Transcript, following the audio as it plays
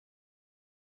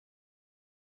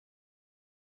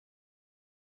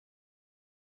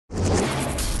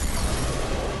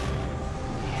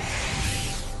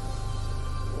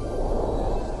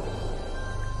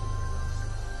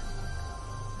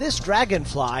This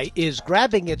dragonfly is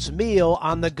grabbing its meal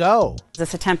on the go.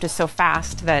 This attempt is so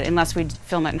fast that unless we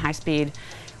film it in high speed,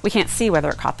 we can't see whether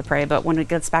it caught the prey, but when it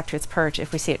gets back to its perch,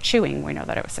 if we see it chewing, we know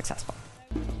that it was successful.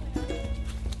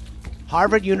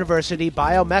 Harvard University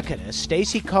biomechanist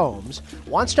Stacy Combs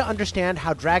wants to understand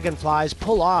how dragonflies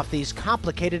pull off these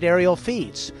complicated aerial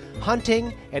feats,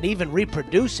 hunting and even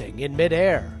reproducing in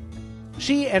midair.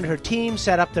 She and her team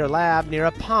set up their lab near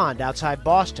a pond outside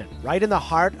Boston, right in the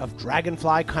heart of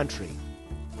dragonfly country.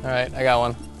 All right, I got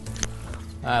one.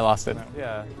 I lost it.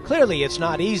 Yeah. Clearly, it's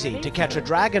not easy to catch a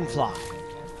dragonfly.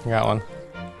 I got one.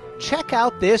 Check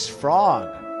out this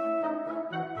frog.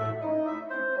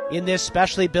 In this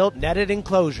specially built netted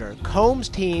enclosure, Combs'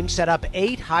 team set up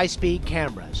 8 high-speed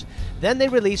cameras. Then they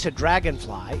release a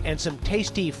dragonfly and some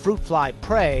tasty fruit fly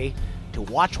prey to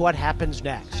watch what happens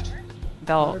next.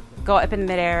 They'll go up in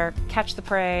midair, catch the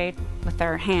prey with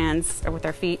their hands or with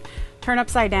their feet, turn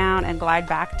upside down and glide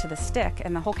back to the stick,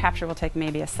 and the whole capture will take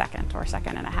maybe a second or a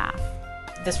second and a half.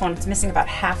 This one's missing about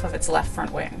half of its left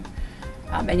front wing,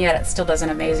 and yet it still does an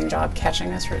amazing job catching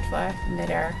this fruit fly in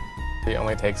midair. It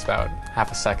only takes about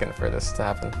half a second for this to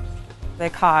happen. They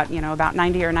caught, about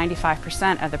 90 or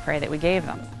 95% of the prey that we gave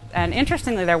them. And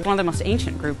interestingly, they're one of the most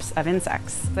ancient groups of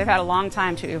insects. They've had a long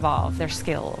time to evolve their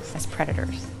skills as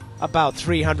predators. About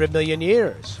 300 million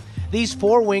years. These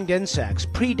 4-winged insects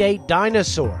predate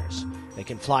dinosaurs. They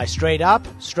can fly straight up,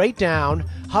 straight down,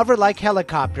 hover like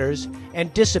helicopters,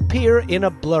 and disappear in a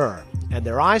blur. And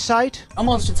their eyesight?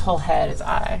 Almost its whole head is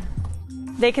eye.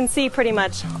 They can see pretty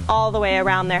much all the way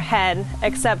around their head,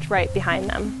 except right behind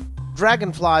them.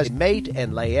 Dragonflies mate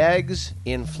and lay eggs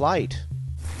in flight.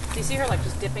 Do you see her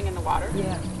just dipping in the water?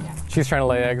 Yeah. She's trying to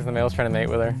lay eggs, and the male's trying to mate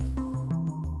with her.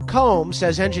 Combs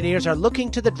says engineers are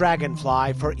looking to the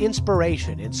dragonfly for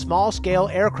inspiration in small-scale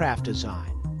aircraft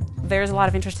design. There's a lot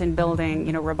of interest in building,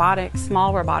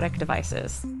 small robotic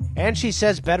devices. And she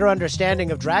says better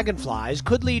understanding of dragonflies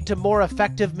could lead to more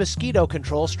effective mosquito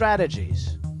control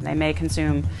strategies. They may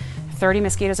consume 30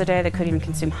 mosquitoes a day. They could even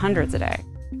consume hundreds a day.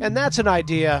 And that's an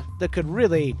idea that could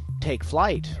really take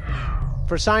flight.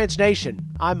 For Science Nation,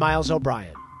 I'm Miles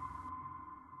O'Brien.